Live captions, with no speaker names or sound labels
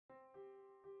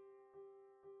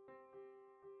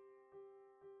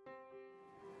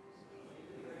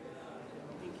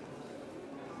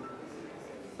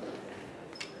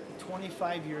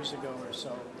25 years ago or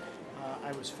so,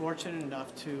 I was fortunate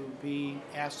enough to be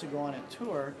asked to go on a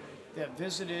tour that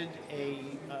visited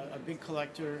a big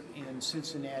collector in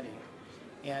Cincinnati.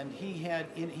 And he had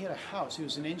a house. He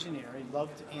was an engineer. He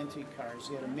loved antique cars.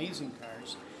 He had amazing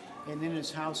cars. And in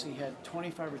his house, he had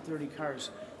 25 or 30 cars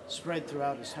spread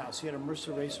throughout his house. He had a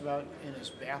Mercer Raceabout in his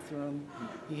bathroom.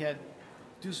 He had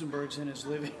Duesenbergs in his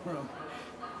living room.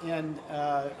 And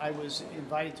I was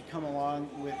invited to come along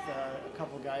with a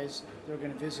couple of guys that were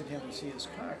going to visit him and see his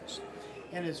cars.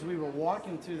 And as we were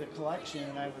walking through the collection,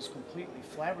 and I was completely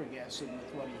flabbergasted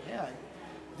with what he had,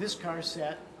 this car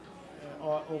sat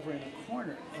over in a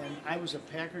corner. And I was a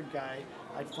Packard guy.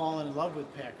 I'd fallen in love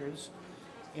with Packards.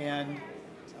 And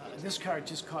this car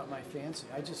just caught my fancy.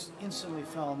 I just instantly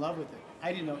fell in love with it.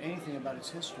 I didn't know anything about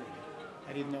its history.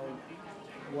 I didn't know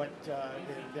what that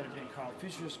had been Carl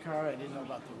Fischer's car. I didn't know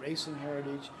about the racing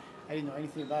heritage. I didn't know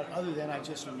anything about it other than I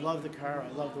just loved the car.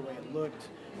 I loved the way it looked.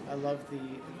 I loved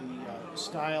the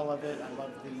style of it. I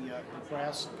loved the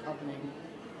brass accompanying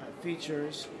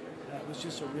features. It was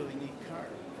just a really neat car.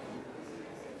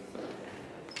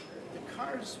 The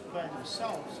cars by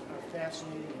themselves are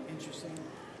fascinating and interesting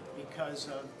because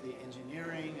of the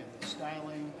engineering and the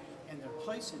styling and their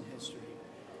place in history.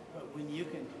 But when you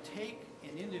can take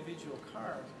an individual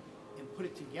car and put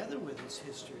it together with its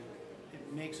history,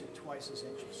 it makes it twice as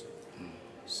interesting.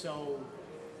 So,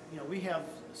 you know, we have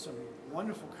some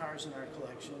wonderful cars in our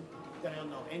collection that I don't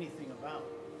know anything about.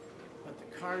 But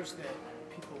the cars that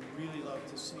people really love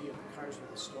to see are the cars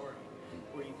with a story,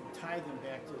 where you can tie them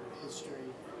back to their history,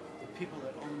 the people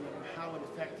that own them, how it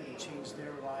affected and changed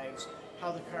their lives,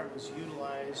 how the car was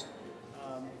utilized,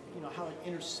 you know, how it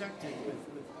intersected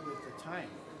with the time.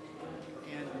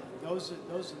 And those are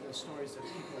the stories that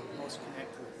people most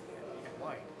connect with at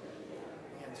White.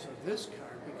 And so this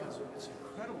car, because of its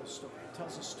incredible story,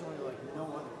 tells a story like no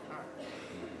other car.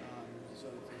 So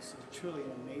it's truly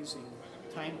an amazing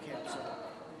time capsule.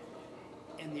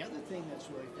 And the other thing that's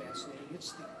really fascinating,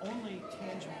 it's the only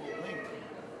tangible link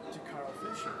to Carl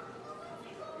Fischer.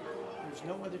 There's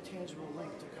no other tangible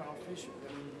link to Carl Fischer.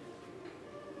 I mean,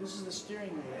 this is the steering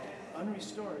wheel,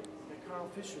 unrestored, that Carl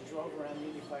Fischer drove around the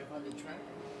Indy 500 track.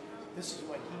 This is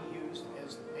what he used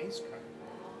as the base car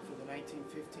for the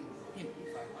 1915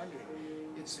 Indy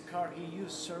 500. It's the car he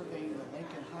used surveying the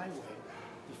Lincoln Highway,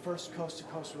 the first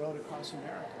coast-to-coast road across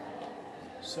America.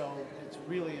 So it's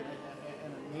really an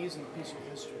amazing piece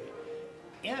of history.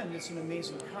 And it's an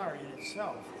amazing car in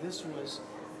itself. This was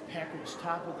Packard's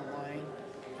top of the line.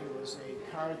 It was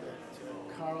a car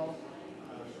that Carl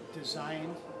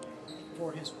designed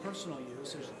for his personal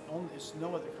use. There's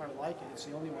no other car like it. It's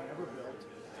the only one ever built.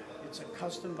 It's a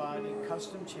custom body,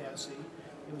 custom chassis.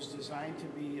 It was designed to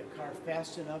be a car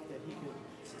fast enough that he could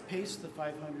pace the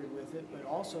 500 with it, but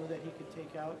also that he could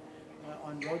take out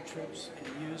on road trips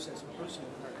and use as a personal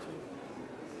car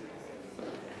too.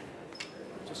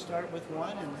 Just start with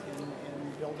one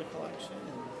and build a collection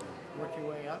and work your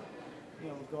way up. You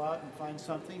know, go out and find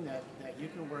something that you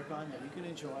can work on, that you can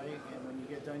enjoy, and when you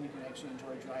get done, you can actually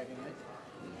enjoy driving it.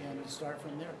 And start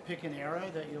from there. Pick an era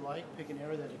that you like, pick an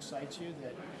era that excites you,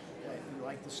 that you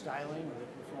like the styling or the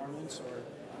performance or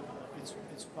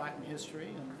it's spot in history,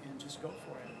 and just go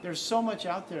for it. There's so much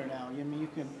out there now. I mean, you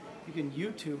can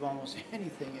YouTube almost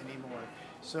anything anymore.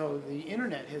 So the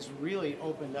internet has really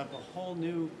opened up a whole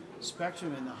new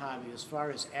spectrum in the hobby as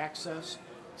far as access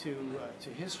to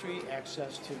history,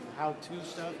 access to how-to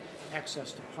stuff,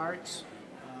 access to parts,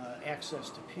 access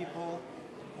to people.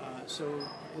 So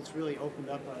it's really opened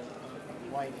up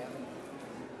a wide avenue.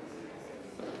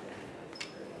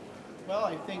 Well,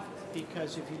 I think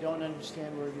because if you don't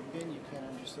understand where you've been, you can't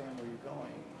understand where you're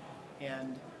going.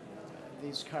 And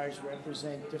these cars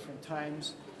represent different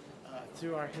times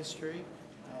through our history.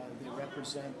 They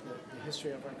represent the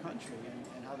history of our country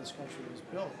and how this country was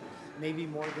built. Maybe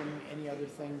more than any other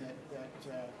thing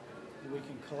that we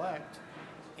can collect.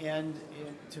 And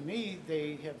to me,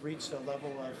 they have reached a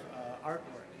level of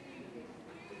artwork.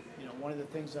 You know, one of the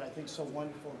things that I think is so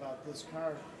wonderful about this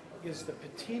car is the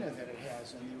patina that it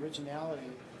has and the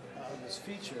originality of its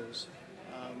features.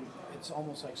 It's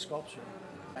almost like sculpture.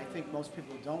 I think most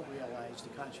people don't realize the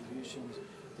contributions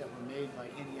that were made by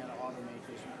Indiana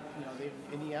automakers. You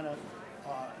know,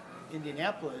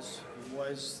 Indianapolis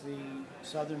was the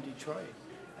southern Detroit.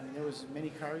 I mean, there was as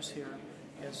many cars here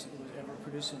as was ever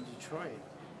produced in Detroit.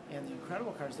 And the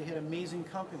incredible cars, they had amazing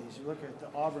companies. You look at the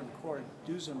Auburn Cord,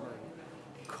 Duesenberg,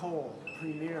 Cole,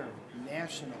 Premier,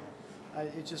 National.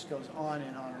 It just goes on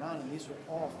and on and on. And these were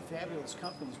all fabulous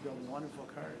companies building wonderful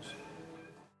cars.